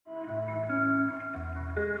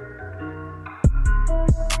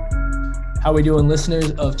How we doing,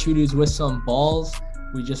 listeners of Two Dudes with Some Balls?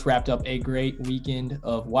 We just wrapped up a great weekend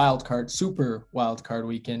of super wildcard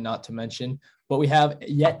weekend, not to mention. But we have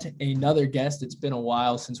yet another guest. It's been a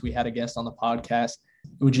while since we had a guest on the podcast.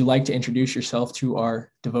 Would you like to introduce yourself to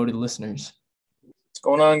our devoted listeners? What's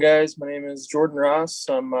going on, guys? My name is Jordan Ross.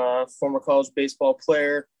 I'm a former college baseball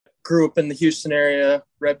player. Grew up in the Houston area,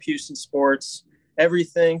 rep Houston sports,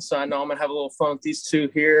 everything. So I know I'm going to have a little fun with these two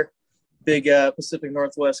here. Big Pacific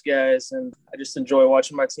Northwest guys, and I just enjoy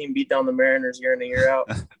watching my team beat down the Mariners year in and year out.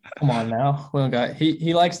 Come on now. Well, guy,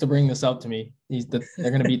 he likes to bring this up to me. They're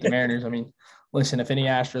going to beat the Mariners. I mean, listen, if any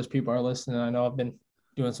Astros people are listening, I know I've been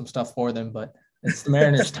doing some stuff for them, but it's the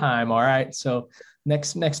Mariners' time, all right? So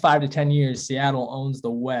next 5 to 10 years, Seattle owns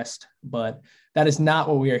the West, but that is not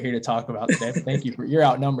what we are here to talk about today. Thank you. You're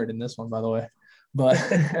outnumbered in this one, by the way. But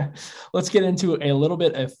let's get into a little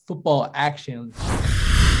bit of football action.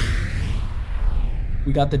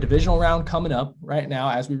 We got the divisional round coming up right now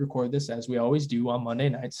as we record this, as we always do on Monday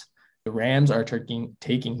nights. The Rams are taking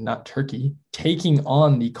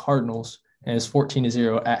on the Cardinals, and it's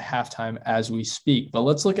 14-0 at halftime as we speak. But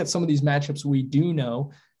let's look at some of these matchups we do know,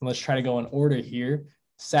 and let's try to go in order here.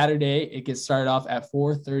 Saturday, it gets started off at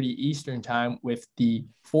 4:30 Eastern time with the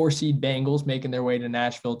 4-seed Bengals making their way to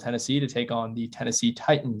Nashville, Tennessee to take on the Tennessee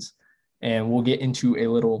Titans. And we'll get into a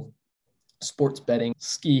little sports betting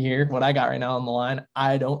ski here. What I got right now on the line,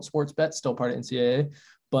 I don't sports bet, still part of NCAA,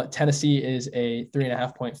 but Tennessee is a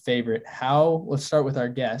 3.5-point favorite. Let's start with our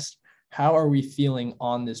guest. How are we feeling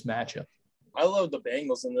on this matchup? I love the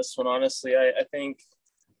Bengals in this one, honestly. I think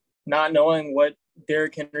not knowing what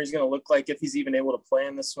Derrick Henry's going to look like, if he's even able to play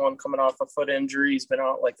in this one, coming off a foot injury, he's been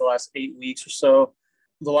out like the last 8 weeks or so.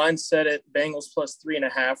 The line set at Bengals plus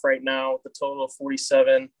 3.5 right now with a total of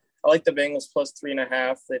 47. I like the Bengals plus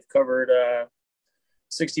 3.5. They've covered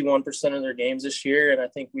 61% of their games this year. And I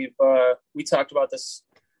think we talked about this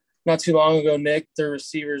not too long ago, Nick. Their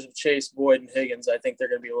receivers of Chase, Boyd, and Higgins, I think they're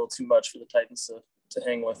going to be a little too much for the Titans to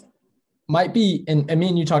hang with. Might be, and me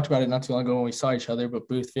and you talked about it not too long ago when we saw each other, but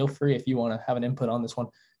Booth, feel free if you want to have an input on this one.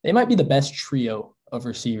 They might be the best trio of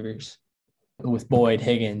receivers with Boyd,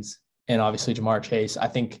 Higgins, and obviously Jamar Chase. I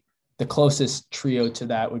think the closest trio to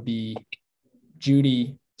that would be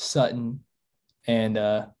Judy, Sutton, and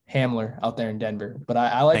Hamler out there in Denver. But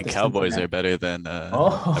I like the Cowboys are better than the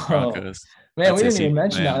Broncos. Man, we didn't even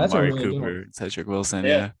mention that. That's Amari a really Cooper, good one. Cedric Wilson,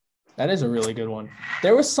 yeah. That is a really good one.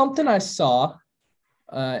 There was something I saw.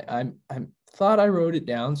 I thought I wrote it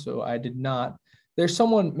down, so I did not. There's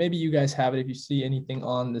someone, maybe you guys have it if you see anything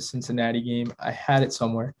on the Cincinnati game. I had it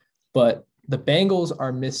somewhere. But the Bengals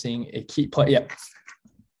are missing a key play. Yeah.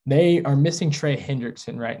 They are missing Trey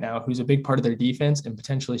Hendrickson right now, who's a big part of their defense and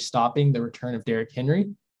potentially stopping the return of Derrick Henry.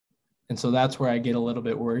 And so that's where I get a little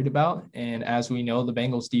bit worried about. And as we know, the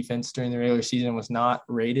Bengals defense during the regular season was not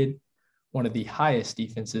rated one of the highest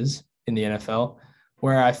defenses in the NFL,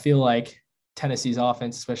 where I feel like Tennessee's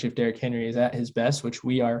offense, especially if Derrick Henry is at his best, which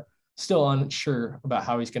we are still unsure about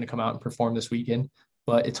how he's going to come out and perform this weekend.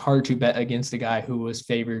 But it's hard to bet against a guy who was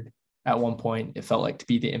favored at one point, it felt like, to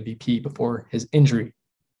be the MVP before his injury.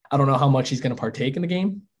 I don't know how much he's going to partake in the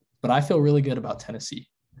game, but I feel really good about Tennessee.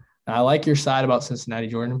 Now, I like your side about Cincinnati,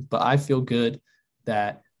 Jordan, but I feel good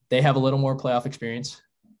that they have a little more playoff experience.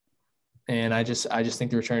 And I just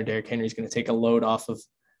think the return of Derrick Henry is going to take a load off of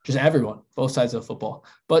just everyone, both sides of the football.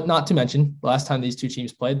 But not to mention, last time these two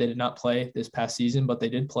teams played, they did not play this past season, but they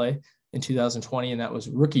did play in 2020, and that was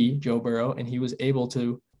rookie Joe Burrow, and he was able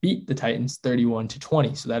to beat the Titans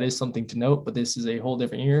 31-20. So that is something to note, but this is a whole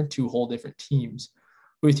different year, two whole different teams.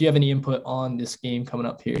 Ruth, do you have any input on this game coming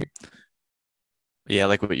up here? Yeah,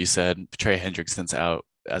 like what you said, Trey Hendrickson's out.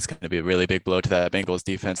 That's going to be a really big blow to that Bengals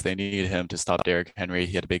defense. They need him to stop Derrick Henry.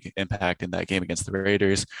 He had a big impact in that game against the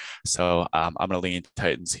Raiders. So I'm going to lean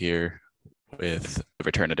Titans here with the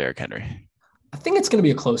return of Derrick Henry. I think it's going to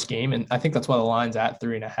be a close game, and I think that's why the line's at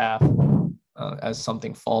 3.5 as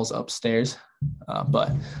something falls upstairs.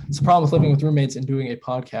 But it's a problem with living with roommates and doing a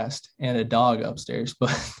podcast and a dog upstairs.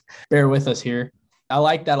 But bear with us here. I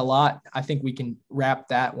like that a lot. I think we can wrap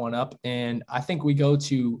that one up. And I think we go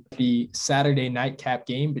to the Saturday nightcap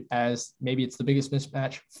game as maybe it's the biggest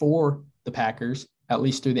mismatch for the Packers, at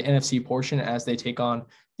least through the NFC portion, as they take on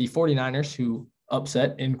the 49ers, who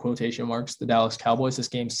upset, in quotation marks, the Dallas Cowboys. This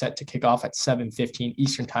game's set to kick off at 7:15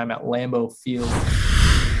 Eastern time at Lambeau Field.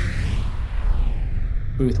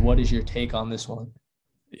 Booth, what is your take on this one?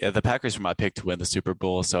 Yeah, the Packers were my pick to win the Super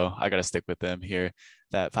Bowl, so I got to stick with them here.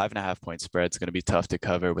 That 5.5-point spread is going to be tough to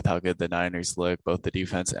cover with how good the Niners look, both the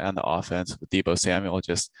defense and the offense, with Deebo Samuel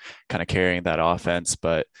just kind of carrying that offense.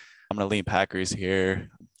 But I'm going to lean Packers here.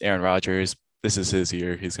 Aaron Rodgers, this is his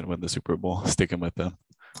year. He's going to win the Super Bowl. Sticking with them.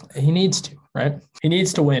 He needs to, right? He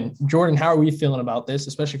needs to win. Jordan, how are we feeling about this,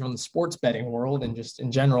 especially from the sports betting world and just in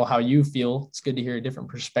general, how you feel? It's good to hear a different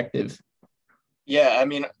perspective. Yeah, I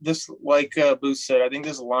mean, this, like Booth said, I think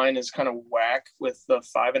this line is kind of whack with the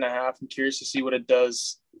 5.5. I'm curious to see what it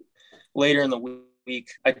does later in the week.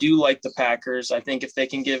 I do like the Packers. I think if they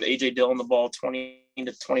can give A.J. Dillon the ball 20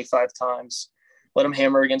 to 25 times, let him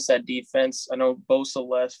hammer against that defense. I know Bosa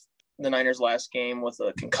left the Niners last game with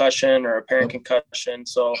a concussion or apparent concussion.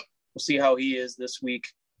 So we'll see how he is this week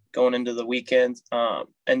going into the weekend.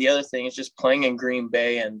 And the other thing is just playing in Green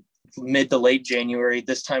Bay and mid to late January,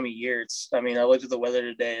 this time of year. I looked at the weather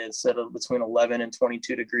today. It said between 11 and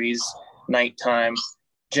 22 degrees nighttime.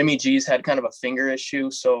 Jimmy G's had kind of a finger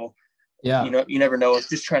issue. So, yeah, you never know. It's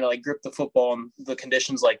just trying to like grip the football in the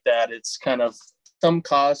conditions like that. It's kind of some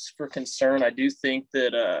cause for concern. I do think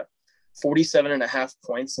that 47.5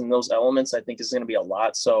 points in those elements, I think is going to be a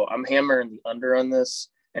lot. So I'm hammering the under on this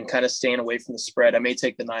and kind of staying away from the spread. I may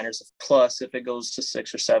take the Niners plus if it goes to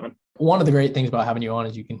 6 or 7. One of the great things about having you on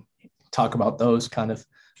is you can talk about those kind of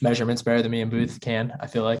measurements better than me and Booth can, I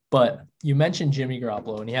feel like. But you mentioned Jimmy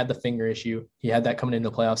Garoppolo, and he had the finger issue. He had that coming into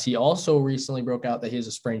the playoffs. He also recently broke out that he has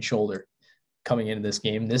a sprained shoulder coming into this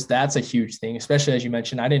game. That's a huge thing, especially as you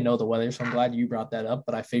mentioned. I didn't know the weather, so I'm glad you brought that up,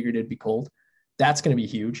 but I figured it'd be cold. That's going to be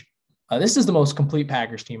huge. This is the most complete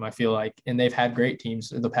Packers team, I feel like, and they've had great teams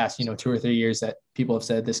the past, 2 or 3 years that people have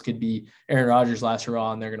said this could be Aaron Rodgers' last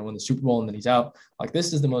hurrah and they're going to win the Super Bowl and then he's out. Like,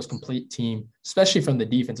 this is the most complete team, especially from the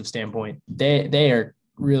defensive standpoint. They are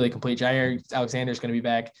really complete. Jair Alexander is going to be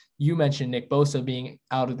back. You mentioned Nick Bosa being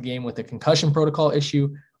out of the game with a concussion protocol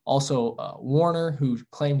issue. Also, Warner, who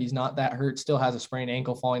claimed he's not that hurt, still has a sprained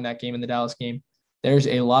ankle following that game in the Dallas game. There's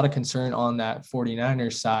a lot of concern on that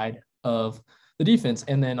 49ers side of the defense.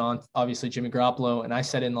 And then on obviously Jimmy Garoppolo, and I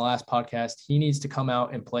said in the last podcast, he needs to come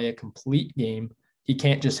out and play a complete game. He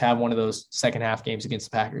can't just have one of those second half games against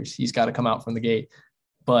the Packers. He's got to come out from the gate.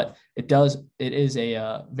 But it is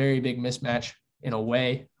a very big mismatch in a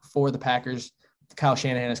way for the Packers. Kyle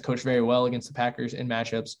Shanahan has coached very well against the Packers in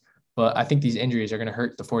matchups, but I think these injuries are going to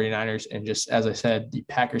hurt the 49ers. And just as I said, the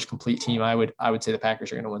Packers complete team, I would say the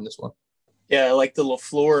Packers are going to win this one. Yeah, I like the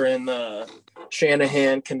LaFleur and the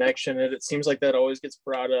Shanahan connection. It seems like that always gets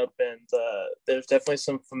brought up, and there's definitely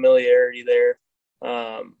some familiarity there.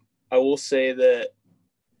 I will say that,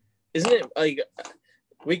 isn't it like,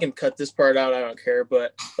 we can cut this part out, I don't care,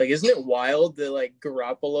 but like, isn't it wild that like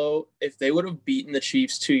Garoppolo, if they would have beaten the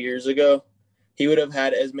Chiefs 2 years ago, he would have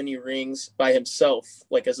had as many rings by himself,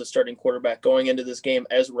 like as a starting quarterback going into this game,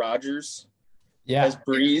 as Rodgers, as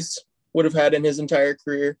Breeze would have had in his entire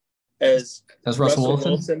career. As Russell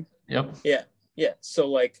Wilson. Yep. Yeah.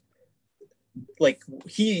 So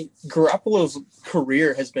Garoppolo's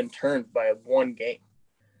career has been turned by one game,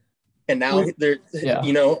 and now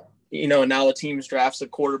now the team drafts a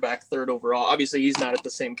quarterback 3rd overall. Obviously, he's not at the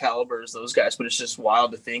same caliber as those guys, but it's just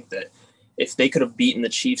wild to think that if they could have beaten the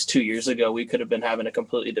Chiefs 2 years ago, we could have been having a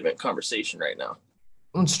completely different conversation right now.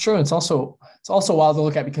 It's true. It's also wild to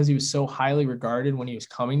look at because he was so highly regarded when he was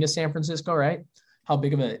coming to San Francisco, right? How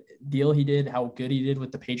big of a deal he did, how good he did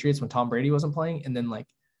with the Patriots when Tom Brady wasn't playing. And then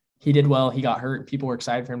he did well, he got hurt. People were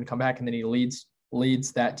excited for him to come back. And then he leads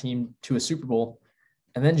that team to a Super Bowl.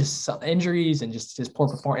 And then just some injuries and just his poor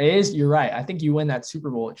performance. You're right. I think you win that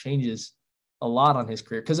Super Bowl, it changes a lot on his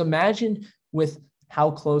career. Because imagine with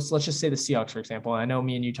how close, let's just say the Seahawks, for example. I know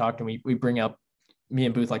me and you talked and we bring up, me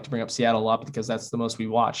and Booth like to bring up Seattle a lot because that's the most we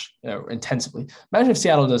watch intensively. Imagine if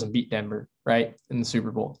Seattle doesn't beat Denver, right, in the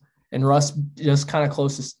Super Bowl. And Russ just kind of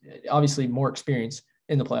closest, obviously more experience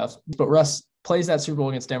in the playoffs. But Russ plays that Super Bowl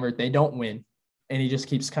against Denver. They don't win. And he just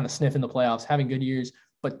keeps kind of sniffing the playoffs, having good years,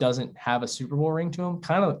 but doesn't have a Super Bowl ring to him.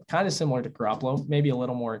 Kind of similar to Garoppolo, maybe a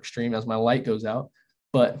little more extreme as my light goes out.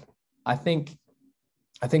 But I think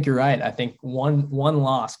you're right. I think one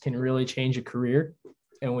loss can really change a career.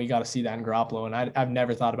 And we got to see that in Garoppolo. And I've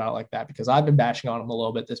never thought about it like that because I've been bashing on him a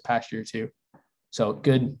little bit this past year too. So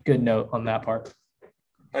good note on that part.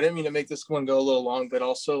 I didn't mean to make this one go a little long, but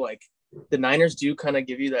also like the Niners do kind of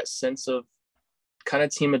give you that sense of kind of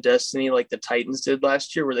team of destiny like the Titans did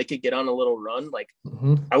last year where they could get on a little run. Like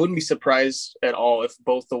I wouldn't be surprised at all if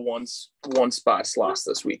both the one spots lost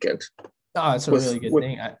this weekend. Oh, it's a really good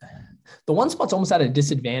thing. The one spot's almost at a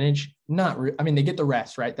disadvantage. They get the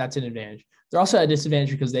rest, right? That's an advantage. They're also at a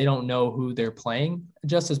disadvantage because they don't know who they're playing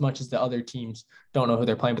just as much as the other teams don't know who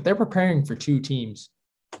they're playing, but they're preparing for 2 teams.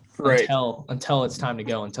 Right. Until it's time to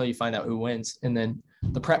go, until you find out who wins. And then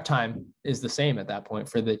the prep time is the same at that point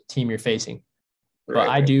for the team you're facing. But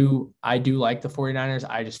I do like the 49ers.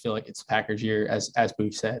 I just feel like it's Packers year, as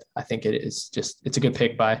Booth said. I think it's a good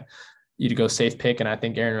pick by you to go safe pick, and I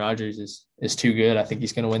think Aaron Rodgers is too good. I think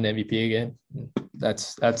he's going to win the MVP again.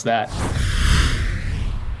 That's that.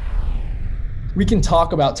 We can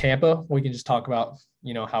talk about Tampa. We can just talk about,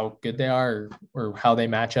 how good they are or how they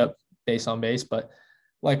match up base on base. But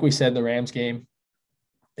like we said, the Rams game,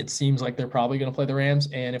 it seems like they're probably going to play the Rams.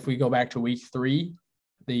 And if we go back to week 3,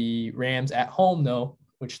 the Rams at home, though,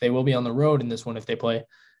 which they will be on the road in this one if they play,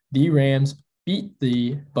 the Rams beat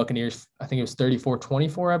the Buccaneers. I think it was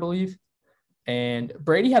 34-24, I believe. And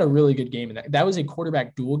Brady had a really good game in that. That was a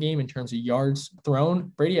quarterback duel game in terms of yards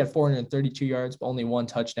thrown. Brady had 432 yards, but only 1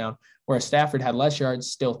 touchdown, whereas Stafford had less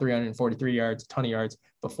yards, still 343 yards, a ton of yards,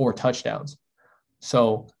 but 4 touchdowns.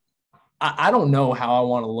 So I don't know how I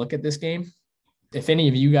want to look at this game. If any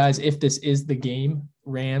of you guys, if this is the game,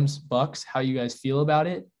 Rams, Bucks, how you guys feel about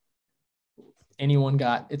it? Anyone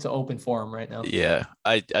it's an open forum right now. Yeah,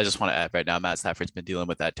 I just want to add right now, Matt Stafford's been dealing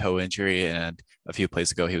with that toe injury, and a few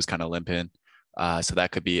plays ago he was kind of limping. So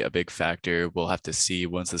that could be a big factor. We'll have to see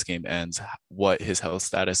once this game ends what his health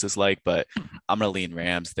status is like, but I'm going to lean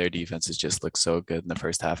Rams. Their defenses just look so good in the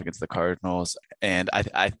first half against the Cardinals. And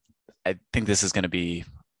I think this is going to be,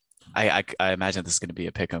 I imagine this is going to be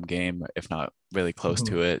a pick 'em game, if not really close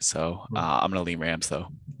to it. So I'm going to lean Rams though.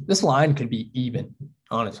 This line could be even,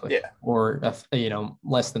 honestly. Yeah. Or,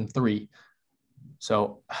 less than 3.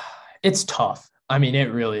 So it's tough. I mean,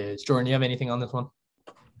 it really is. Jordan, you have anything on this one?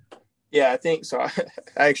 Yeah, I think so. I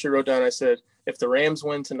actually wrote down, I said, if the Rams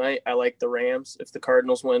win tonight, I like the Rams. If the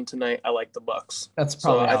Cardinals win tonight, I like the Bucks. That's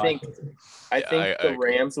probably I think the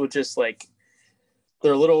Rams would just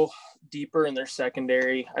they're a little deeper in their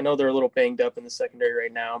secondary. I know they're a little banged up in the secondary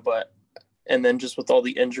right now, and then just with all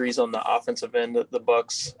the injuries on the offensive end that the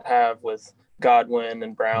Bucks have with Godwin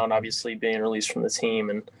and Brown obviously being released from the team,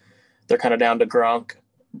 and they're kind of down to Gronk.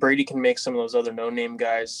 Brady can make some of those other no-name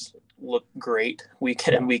guys look great week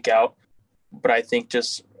in and week out. But I think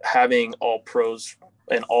just having all pros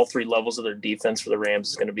and all 3 levels of their defense for the Rams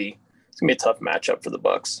is going to be a tough matchup for the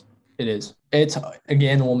Bucks. It is. It's,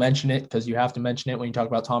 again, we'll mention it because you have to mention it when you talk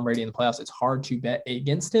about Tom Brady in the playoffs. It's hard to bet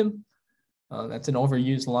against him. That's an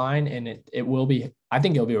overused line, and it will be. I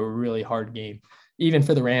think it'll be a really hard game, even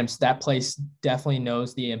for the Rams. That place definitely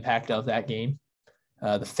knows the impact of that game.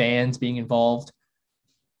 The fans being involved.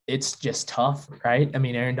 It's just tough, right? I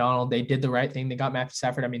mean, Aaron Donald, they did the right thing. They got Matthew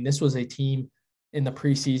Stafford. I mean, this was a team in the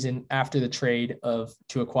preseason after the trade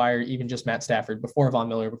to acquire even just Matt Stafford, before Von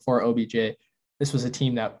Miller, before OBJ. This was a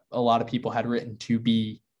team that a lot of people had written to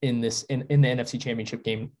be in the NFC Championship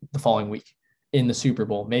game the following week, in the Super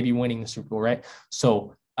Bowl, maybe winning the Super Bowl, right?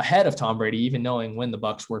 So ahead of Tom Brady, even knowing when the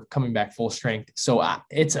Bucks were coming back full strength. So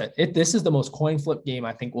this is the most coin flip game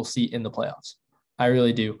I think we'll see in the playoffs. I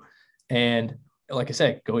really do. And like I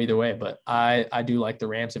said, go either way, but I do like the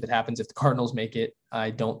Rams if it happens. If the Cardinals make it, I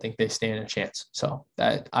don't think they stand a chance. So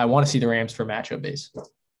that I want to see the Rams for matchup base.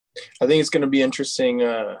 I think it's going to be interesting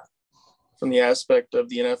from the aspect of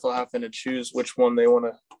the NFL having to choose which one they want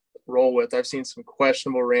to roll with. I've seen some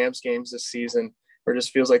questionable Rams games this season where it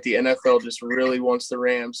just feels like the NFL just really wants the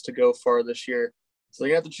Rams to go far this year. So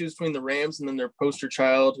they have to choose between the Rams and then their poster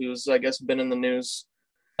child, who's, I guess, been in the news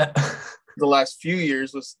the last few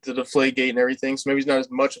years with the Deflategate and everything. So maybe he's not as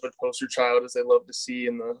much of a poster child as they love to see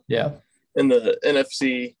in the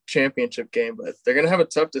NFC Championship game, but they're going to have a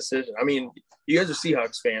tough decision. I mean, you guys are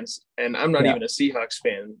Seahawks fans, and I'm not even a Seahawks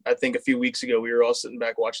fan. I think a few weeks ago we were all sitting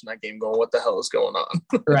back watching that game going, what the hell is going on?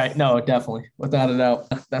 Right. No, definitely. Without a doubt.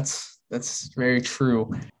 That's very true.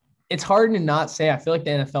 It's hard to not say. I feel like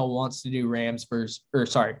the NFL wants to do the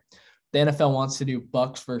NFL wants to do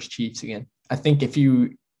Bucks versus Chiefs again. I think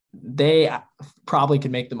they probably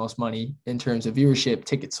could make the most money in terms of viewership,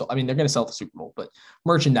 tickets sold. I mean, they're going to sell the Super Bowl, but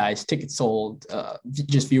merchandise, tickets sold,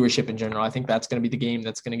 just viewership in general. I think that's going to be the game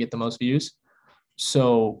that's going to get the most views.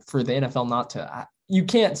 So for the NFL you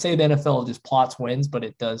can't say the NFL just plots wins, but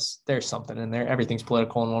it does. There's something in there. Everything's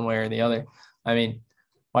political in one way or the other. I mean,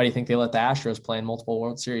 why do you think they let the Astros play in multiple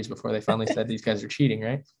World Series before they finally said these guys are cheating,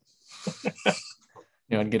 right?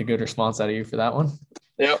 I'd get a good response out of you for that one.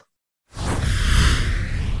 Yep.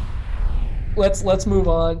 Let's move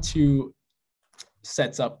on to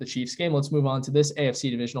sets up the Chiefs game. Let's move on to this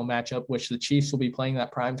AFC divisional matchup, which the Chiefs will be playing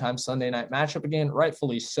that primetime Sunday night matchup again,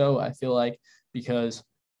 rightfully so, I feel like, because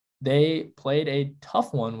they played a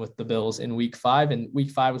tough one with the Bills in week 5, and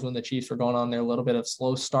week 5 was when the Chiefs were going on their little bit of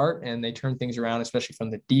slow start, and they turned things around, especially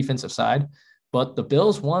from the defensive side. But the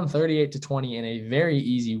Bills won 38-20 in a very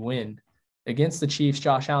easy win Against the Chiefs,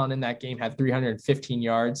 Josh Allen in that game had 315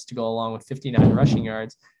 yards to go along with 59 rushing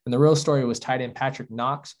yards. And the real story was tight end Patrick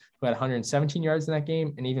Knox, who had 117 yards in that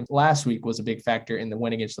game. And even last week was a big factor in the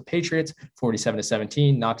win against the Patriots,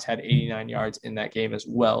 47-17. Knox had 89 yards in that game as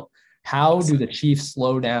well. How do the Chiefs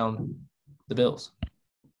slow down the Bills?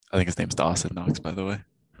 I think his name's Dawson Knox, by the way.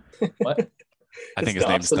 What? I think his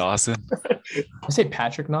name's Dawson. I say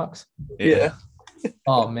Patrick Knox? Yeah.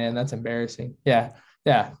 Oh, man, that's embarrassing. Yeah,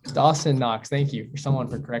 Dawson Knox. Thank you for someone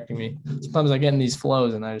for correcting me. Sometimes I get in these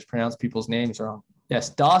flows and I just pronounce people's names wrong. Yes,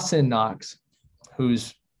 Dawson Knox,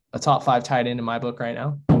 who's a top 5 tight end in my book right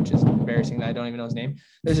now, which is embarrassing that I don't even know his name.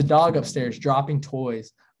 There's a dog upstairs dropping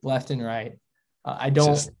toys left and right. I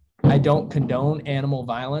don't condone animal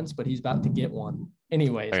violence, but he's about to get one.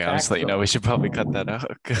 Anyways, okay, I'll just let you know we should probably cut that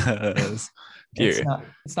out because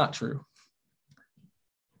it's not true.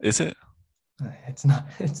 Is it? It's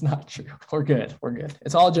not true. We're good.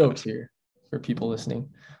 It's all jokes here for people listening.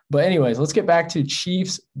 But anyways, let's get back to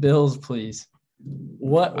Chiefs Bills, please.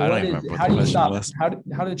 How do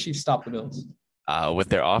the Chiefs stop the Bills? With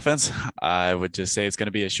their offense, I would just say it's going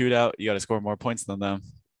to be a shootout. You got to score more points than them,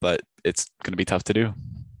 but it's going to be tough to do.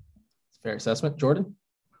 Fair assessment. Jordan?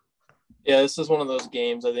 Yeah, this is one of those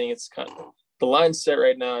games. I think it's kind of the line's set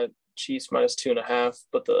right now at Chiefs -2.5,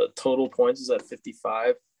 but the total points is at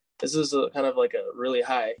 55. This is kind of like a really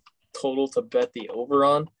high total to bet the over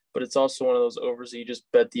on, but it's also one of those overs that you just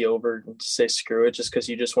bet the over and say screw it just because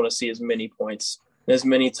you just want to see as many points and as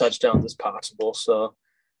many touchdowns as possible. So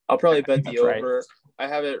I'll probably bet the over. Right. I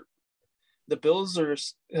have it. The Bills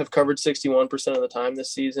have covered 61% of the time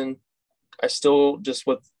this season. I still, just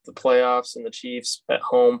with the playoffs and the Chiefs at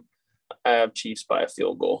home, I have Chiefs by a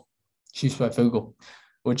field goal. Chiefs by field goal,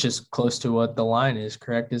 which is close to what the line is,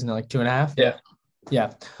 correct? Isn't it like 2.5? Yeah.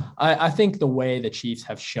 Yeah. I think the way the Chiefs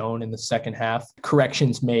have shown in the second half,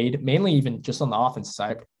 corrections made, mainly even just on the offensive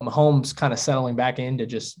side, Mahomes kind of settling back into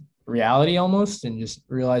just reality almost and just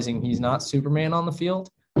realizing he's not Superman on the field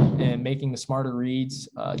and making the smarter reads,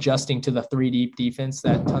 adjusting to the 3-deep defense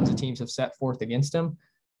that tons of teams have set forth against him.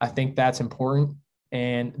 I think that's important.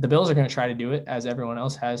 And the Bills are going to try to do it, as everyone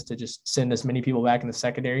else has, to just send as many people back in the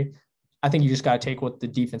secondary. I think you just got to take what the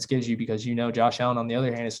defense gives you because, Josh Allen, on the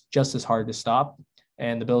other hand, is just as hard to stop,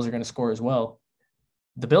 and the Bills are going to score as well.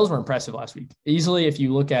 The Bills were impressive last week. Easily, if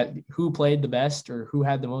you look at who played the best or who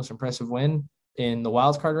had the most impressive win in the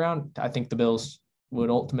wildcard round, I think the Bills would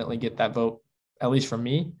ultimately get that vote, at least from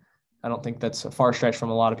me. I don't think that's a far stretch from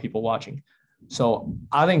a lot of people watching. So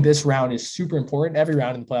I think this round is super important. Every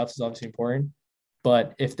round in the playoffs is obviously important.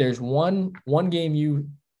 But if there's one game you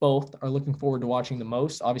both are looking forward to watching the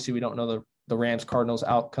most, obviously we don't know the Rams-Cardinals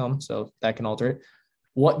outcome, so that can alter it.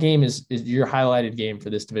 What game is your highlighted game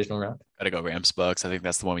for this divisional round? Got to go Rams-Bucks. I think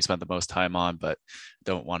that's the one we spent the most time on, but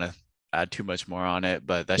don't want to add too much more on it.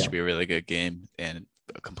 But that should be a really good game and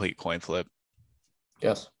a complete coin flip.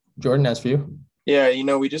 Yes. Jordan, as for you? Yeah,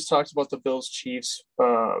 we just talked about the Bills-Chiefs.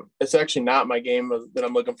 It's actually not my game that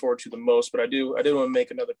I'm looking forward to the most, but I did want to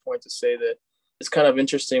make another point to say that it's kind of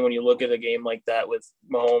interesting when you look at a game like that with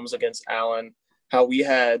Mahomes against Allen, how we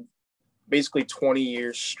had basically 20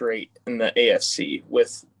 years straight in the AFC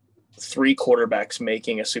with 3 quarterbacks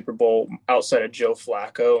making a Super Bowl outside of Joe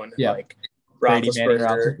Flacco and like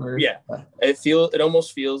Roethlisberger. Yeah, it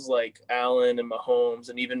almost feels like Allen and Mahomes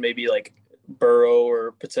and even maybe like Burrow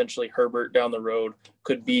or potentially Herbert down the road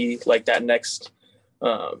could be like that next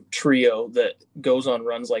trio that goes on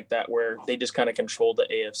runs like that where they just kind of control the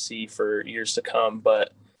AFC for years to come.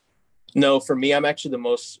 But no, for me, I'm actually the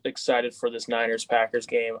most excited for this Niners-Packers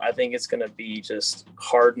game. I think it's going to be just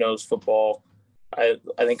hard-nosed football. I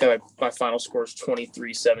think my final score is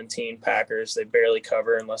 23-17 Packers. They barely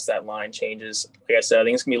cover unless that line changes. Like I said, I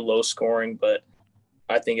think it's going to be low scoring, but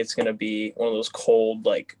I think it's going to be one of those cold,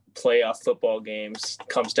 like, playoff football games.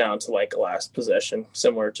 Comes down to, like, a last possession,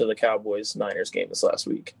 similar to the Cowboys-Niners game this last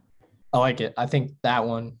week. I like it. I think that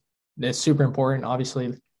one is super important,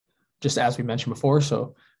 obviously, just as we mentioned before.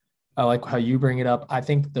 So I like how you bring it up. I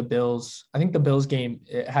think the Bills game,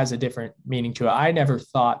 it has a different meaning to it. I never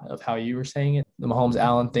thought of how you were saying it. The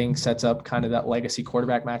Mahomes-Allen thing sets up kind of that legacy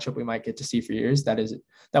quarterback matchup we might get to see for years. That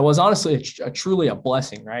was honestly truly a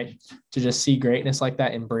blessing, right? To just see greatness like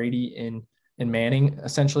that in Brady and Manning,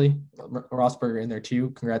 essentially. Roethlisberger in there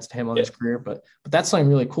too. Congrats to him on his career. But that's something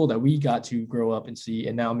really cool that we got to grow up and see.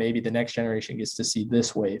 And now maybe the next generation gets to see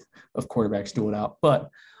this wave of quarterbacks do it out. But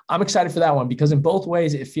I'm excited for that one because in both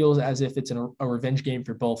ways, it feels as if it's a revenge game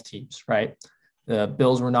for both teams, right? The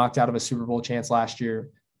Bills were knocked out of a Super Bowl chance last year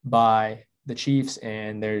by the Chiefs,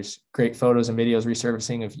 and there's great photos and videos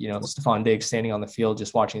resurfacing of, Stephon Diggs standing on the field,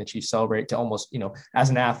 just watching the Chiefs celebrate to almost, as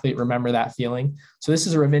an athlete, remember that feeling. So this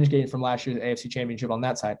is a revenge game from last year's AFC Championship on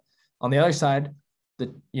that side. On the other side,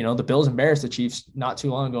 the Bills embarrassed the Chiefs not too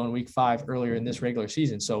long ago in week 5 earlier in this regular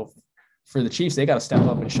season. So for the Chiefs, they got to step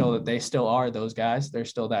up and show that they still are those guys. They're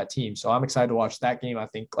still that team. So I'm excited to watch that game. I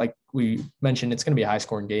think, like we mentioned, it's going to be a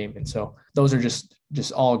high-scoring game. And so those are just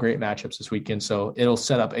all great matchups this weekend. So it'll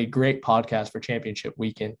set up a great podcast for championship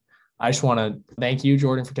weekend. I just want to thank you,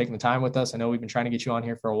 Jordan, for taking the time with us. I know we've been trying to get you on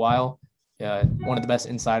here for a while. One of the best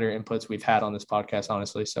insider inputs we've had on this podcast,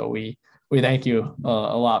 honestly. So we thank you a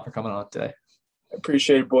lot for coming on today. I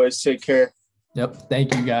appreciate it, boys. Take care. Yep.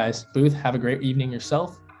 Thank you, guys. Booth, have a great evening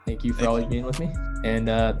yourself. Thank you for always being with me. And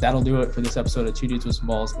that'll do it for this episode of Two Dudes with Some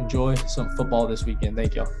Balls. Enjoy some football this weekend.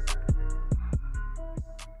 Thank you.